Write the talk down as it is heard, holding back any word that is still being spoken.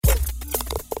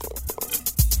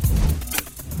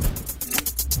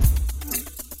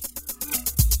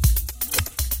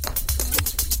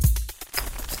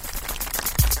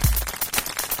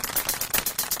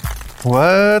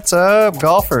What's up,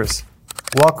 golfers?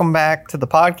 Welcome back to the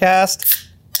podcast.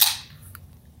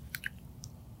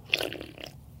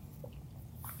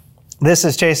 This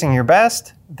is Chasing Your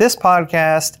Best. This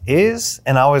podcast is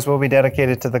and always will be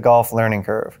dedicated to the golf learning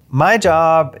curve. My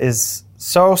job is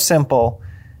so simple.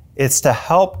 It's to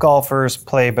help golfers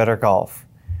play better golf.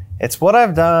 It's what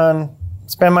I've done.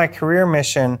 It's been my career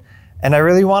mission, and I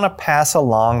really want to pass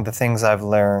along the things I've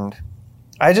learned.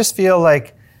 I just feel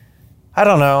like, I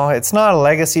don't know, it's not a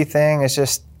legacy thing. It's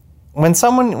just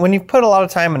when you put a lot of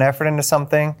time and effort into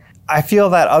something, I feel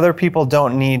that other people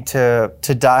don't need to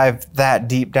dive that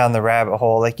deep down the rabbit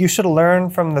hole. Like, you should learn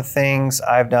from the things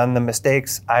I've done, the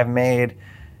mistakes I've made.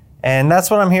 And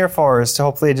that's what I'm here for, is to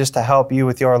hopefully just to help you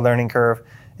with your learning curve.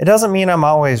 It doesn't mean I'm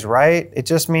always right. It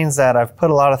just means that I've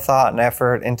put a lot of thought and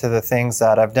effort into the things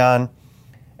that I've done.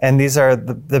 And these are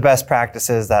the best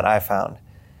practices that I found.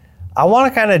 I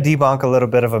want to kind of debunk a little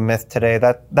bit of a myth today.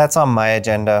 That's on my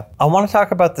agenda. I want to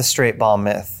talk about the straight ball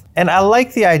myth. And I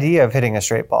like the idea of hitting a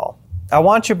straight ball. I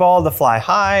want your ball to fly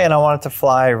high, and I want it to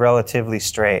fly relatively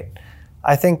straight.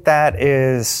 I think that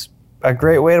is a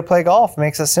great way to play golf. It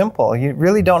makes it simple. You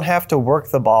really don't have to work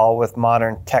the ball with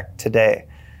modern tech today.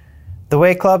 The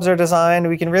way clubs are designed,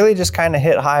 we can really just kind of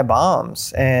hit high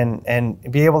bombs and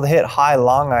be able to hit high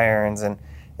long irons. And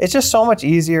it's just so much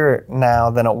easier now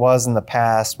than it was in the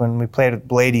past when we played with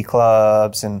bladey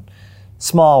clubs and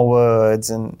small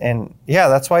woods. And yeah,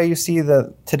 that's why you see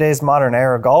today's modern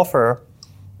era golfer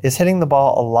is hitting the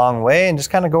ball a long way and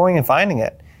just kind of going and finding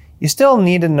it. You still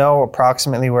need to know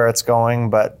approximately where it's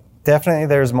going, but definitely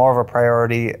there's more of a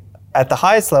priority at the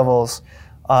highest levels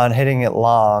on hitting it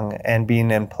long and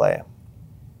being in play.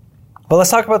 But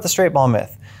let's talk about the straight ball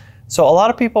myth. So a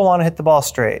lot of people want to hit the ball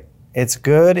straight. It's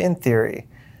good in theory.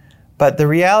 But the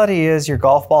reality is your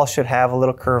golf ball should have a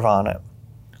little curve on it.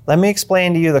 Let me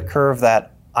explain to you the curve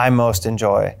that I most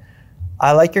enjoy.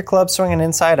 I like your club swinging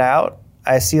inside out.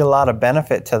 I see a lot of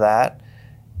benefit to that.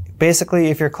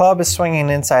 Basically, if your club is swinging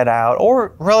inside out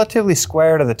or relatively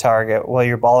square to the target while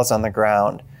your ball is on the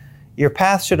ground, your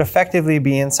path should effectively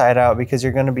be inside out because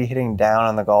you're going to be hitting down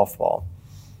on the golf ball.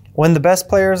 When the best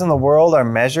players in the world are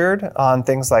measured on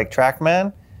things like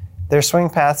TrackMan, their swing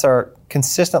paths are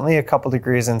consistently a couple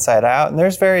degrees inside out, and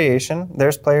there's variation.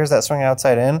 There's players that swing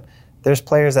outside in. There's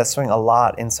players that swing a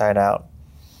lot inside out.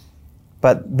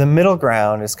 But the middle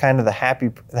ground is kind of the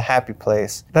happy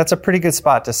place. That's a pretty good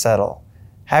spot to settle.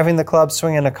 Having the club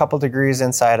swinging a couple degrees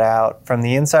inside out from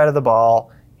the inside of the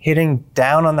ball, hitting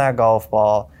down on that golf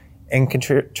ball, and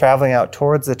traveling out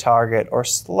towards the target or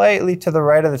slightly to the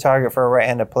right of the target for a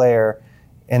right-handed player,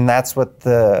 and that's what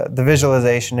the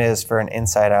visualization is for an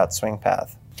inside-out swing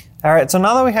path. All right, so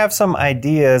now that we have some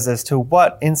ideas as to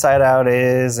what inside out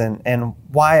is and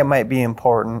why it might be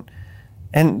important,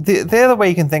 and the other way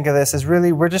you can think of this is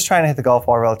really we're just trying to hit the golf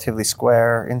ball relatively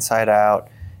square, inside out.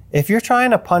 If you're trying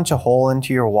to punch a hole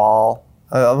into your wall,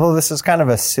 although this is kind of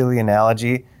a silly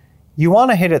analogy, you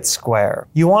want to hit it square.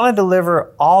 You want to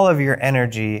deliver all of your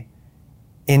energy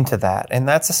into that, and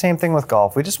that's the same thing with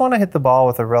golf. We just want to hit the ball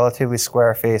with a relatively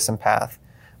square face and path.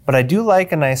 But I do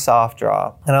like a nice soft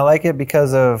draw, and I like it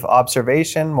because of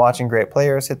observation, watching great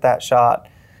players hit that shot,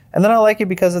 and then I like it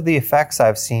because of the effects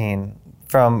I've seen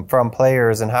from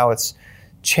players and how it's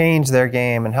changed their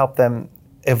game and helped them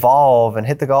evolve and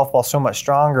hit the golf ball so much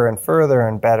stronger and further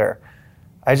and better.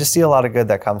 I just see a lot of good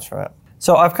that comes from it.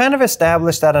 So I've kind of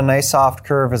established that a nice soft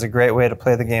curve is a great way to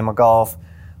play the game of golf.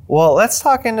 Well, let's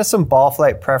talk into some ball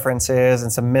flight preferences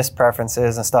and some missed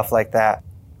preferences and stuff like that.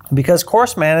 Because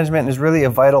course management is really a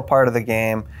vital part of the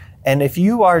game. And if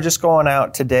you are just going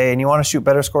out today and you want to shoot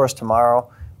better scores tomorrow,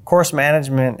 course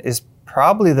management is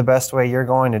probably the best way you're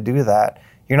going to do that.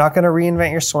 You're not going to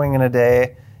reinvent your swing in a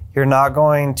day. You're not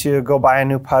going to go buy a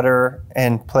new putter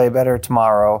and play better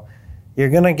tomorrow. You're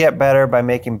going to get better by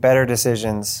making better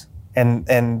decisions.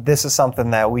 And this is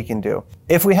something that we can do.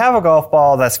 If we have a golf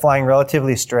ball that's flying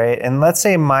relatively straight, and let's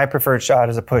say my preferred shot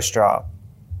is a push draw.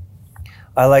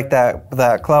 I like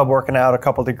that club working out a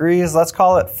couple degrees. Let's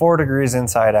call it 4 degrees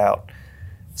inside out.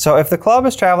 So if the club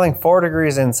is traveling 4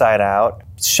 degrees inside out,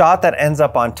 shot that ends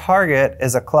up on target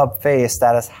is a club face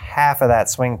that is half of that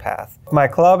swing path. If my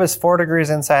club is 4 degrees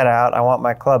inside out, I want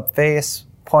my club face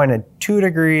pointed 2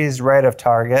 degrees right of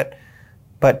target,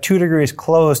 but 2 degrees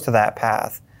close to that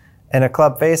path. And a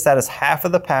club face that is half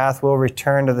of the path will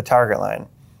return to the target line.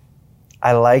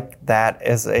 I like that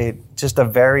as just a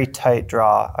very tight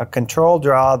draw, a controlled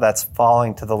draw that's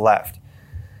falling to the left.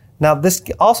 Now, this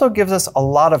also gives us a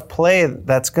lot of play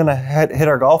that's going to hit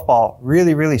our golf ball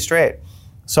really, really straight.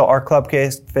 So our club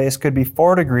face could be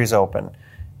 4 degrees open.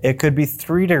 It could be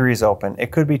 3 degrees open.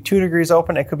 It could be 2 degrees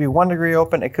open. It could be 1 degree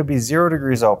open. It could be 0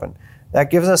 degrees open. That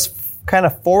gives us kind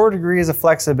of 4 degrees of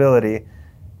flexibility.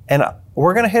 And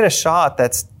we're going to hit a shot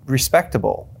that's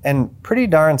respectable and pretty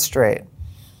darn straight.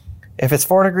 If it's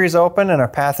 4 degrees open and our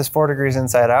path is 4 degrees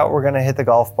inside out, we're going to hit the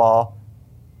golf ball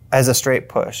as a straight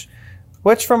push,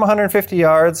 which from 150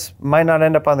 yards might not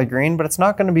end up on the green, but it's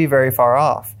not going to be very far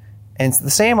off. And it's the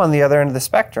same on the other end of the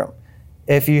spectrum.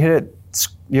 If you hit it,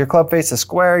 your club face is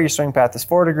square, your swing path is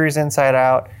 4 degrees inside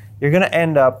out, you're going to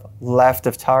end up left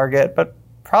of target, but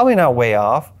probably not way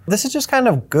off. This is just kind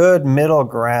of good middle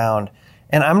ground.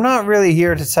 And I'm not really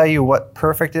here to tell you what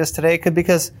perfect is today,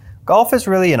 because golf is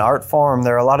really an art form.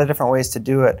 There are a lot of different ways to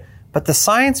do it. But the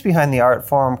science behind the art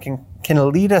form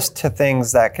can lead us to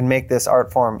things that can make this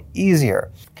art form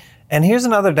easier. And here's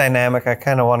another dynamic I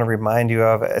kind of want to remind you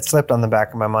of. It slipped on the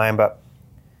back of my mind, but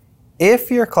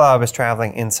if your club is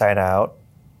traveling inside out,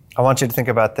 I want you to think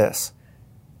about this.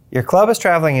 Your club is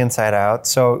traveling inside out,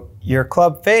 so your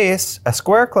club face, a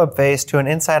square club face to an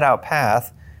inside out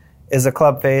path, is a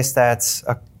club face that's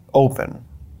open.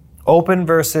 Open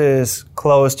versus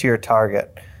closed to your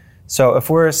target. So if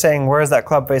we're saying where is that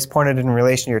club face pointed in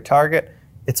relation to your target,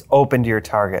 it's open to your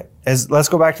target. Let's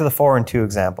go back to the 4 and 2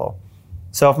 example.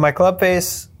 So if my club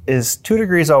face is 2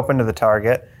 degrees open to the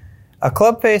target, a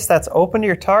club face that's open to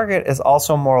your target is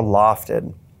also more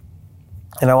lofted.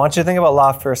 And I want you to think about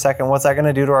loft for a second. What's that going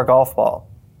to do to our golf ball?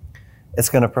 It's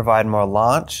going to provide more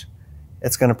launch.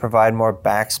 It's going to provide more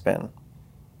backspin.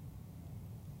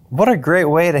 What a great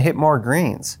way to hit more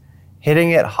greens.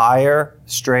 Hitting it higher,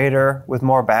 straighter, with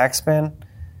more backspin.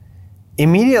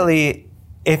 Immediately,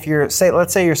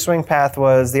 let's say your swing path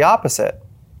was the opposite.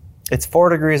 It's 4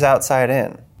 degrees outside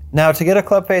in. Now, to get a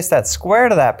club face that's square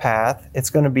to that path, it's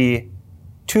going to be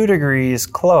 2 degrees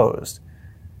closed.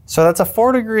 So that's a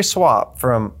 4 degree swap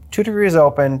from 2 degrees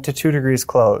open to 2 degrees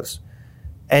closed.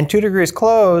 And 2 degrees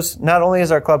closed, not only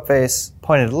is our club face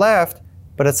pointed left,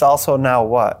 but it's also now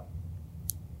what?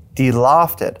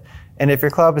 De-lofted. And if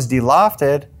your club is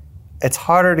de-lofted, it's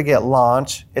harder to get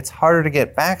launch, it's harder to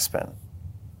get backspin.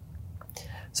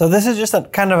 So this is just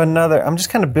I'm just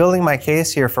kind of building my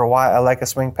case here for why I like a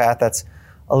swing path that's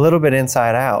a little bit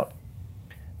inside out.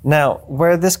 Now,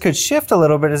 where this could shift a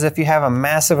little bit is if you have a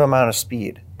massive amount of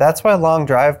speed. That's why long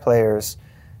drive players,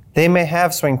 they may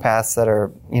have swing paths that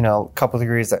are, a couple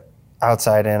degrees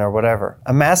outside in or whatever.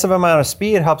 A massive amount of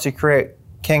speed helps you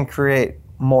can create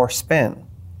more spin.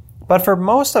 But for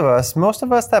most of us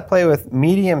that play with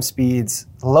medium speeds,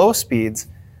 low speeds,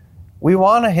 we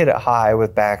want to hit it high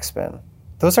with backspin.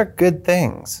 Those are good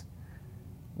things.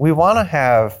 We want to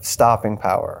have stopping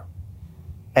power.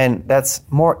 And that's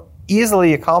more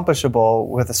easily accomplishable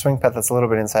with a swing path that's a little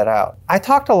bit inside out. I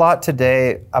talked a lot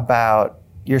today about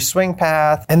your swing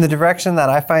path and the direction that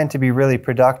I find to be really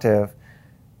productive.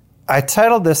 I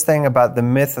titled this thing about the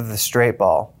myth of the straight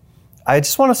ball. I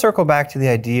just want to circle back to the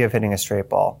idea of hitting a straight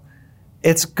ball.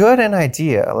 It's good an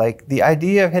idea, like the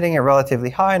idea of hitting it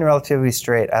relatively high and relatively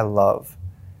straight, I love.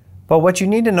 But what you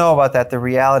need to know about that, the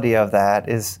reality of that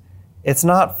is it's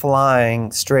not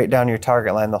flying straight down your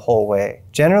target line the whole way.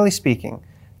 Generally speaking,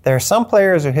 there are some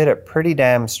players who hit it pretty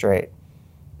damn straight.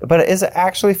 But is it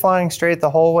actually flying straight the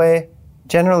whole way?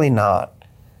 Generally not.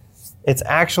 It's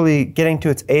actually getting to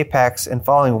its apex and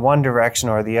falling one direction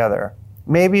or the other.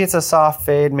 Maybe it's a soft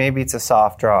fade, maybe it's a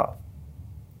soft draw.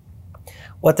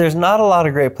 What there's not a lot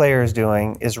of great players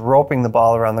doing is roping the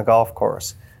ball around the golf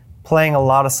course, playing a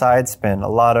lot of side spin, a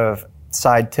lot of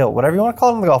side tilt, whatever you want to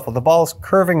call it in the golf ball. The ball is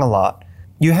curving a lot.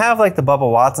 You have like the Bubba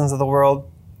Watsons of the world.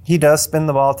 He does spin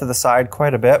the ball to the side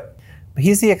quite a bit, but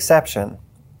he's the exception.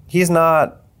 He's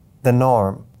not the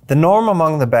norm. The norm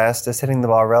among the best is hitting the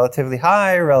ball relatively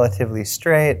high, relatively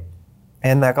straight,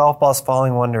 and that golf ball is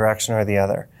falling one direction or the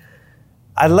other.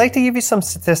 I'd like to give you some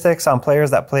statistics on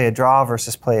players that play a draw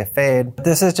versus play a fade.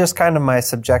 This is just kind of my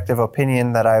subjective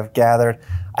opinion that I've gathered.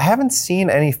 I haven't seen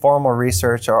any formal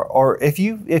research, or if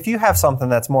you have something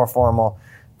that's more formal,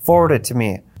 forward it to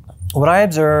me. What I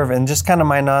observe, and just kind of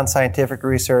my non-scientific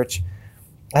research,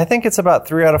 I think it's about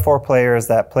 3 out of 4 players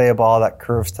that play a ball that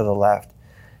curves to the left.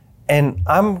 And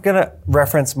I'm going to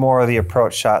reference more of the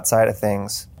approach shot side of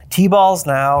things. T-balls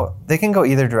now, they can go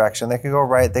either direction. They could go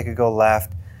right, they could go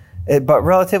left. But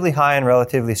relatively high and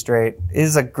relatively straight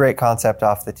is a great concept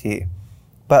off the tee.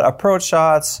 But approach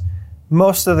shots,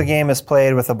 most of the game is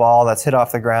played with a ball that's hit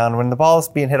off the ground. When the ball is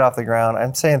being hit off the ground,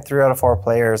 I'm saying 3 out of 4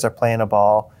 players are playing a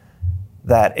ball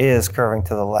that is curving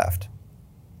to the left.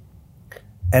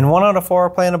 And 1 out of 4 are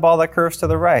playing a ball that curves to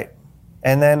the right.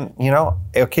 And then,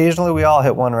 occasionally we all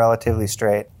hit one relatively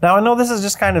straight. Now, I know this is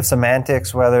just kind of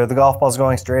semantics, whether the golf ball is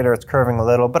going straight or it's curving a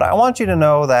little, but I want you to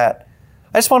know that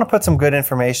I just want to put some good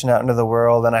information out into the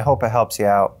world, and I hope it helps you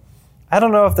out. I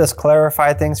don't know if this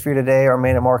clarified things for you today or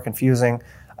made it more confusing.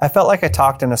 I felt like I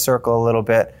talked in a circle a little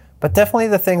bit, but definitely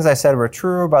the things I said were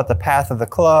true about the path of the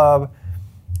club,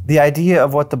 the idea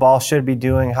of what the ball should be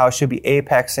doing, how it should be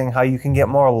apexing, how you can get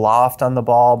more loft on the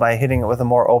ball by hitting it with a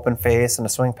more open face and a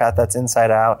swing path that's inside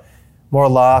out. More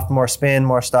loft, more spin,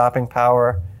 more stopping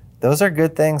power. Those are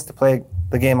good things to play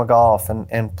the game of golf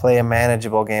and play a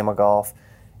manageable game of golf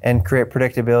and create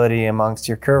predictability amongst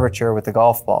your curvature with the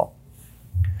golf ball.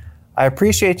 I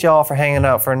appreciate y'all for hanging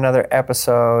out for another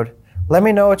episode. Let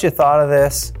me know what you thought of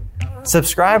this.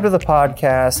 Subscribe to the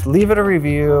podcast, leave it a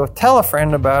review, tell a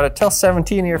friend about it, tell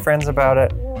 17 of your friends about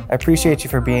it. I appreciate you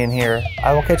for being here.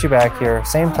 I will catch you back here,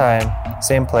 same time,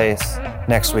 same place,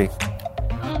 next week.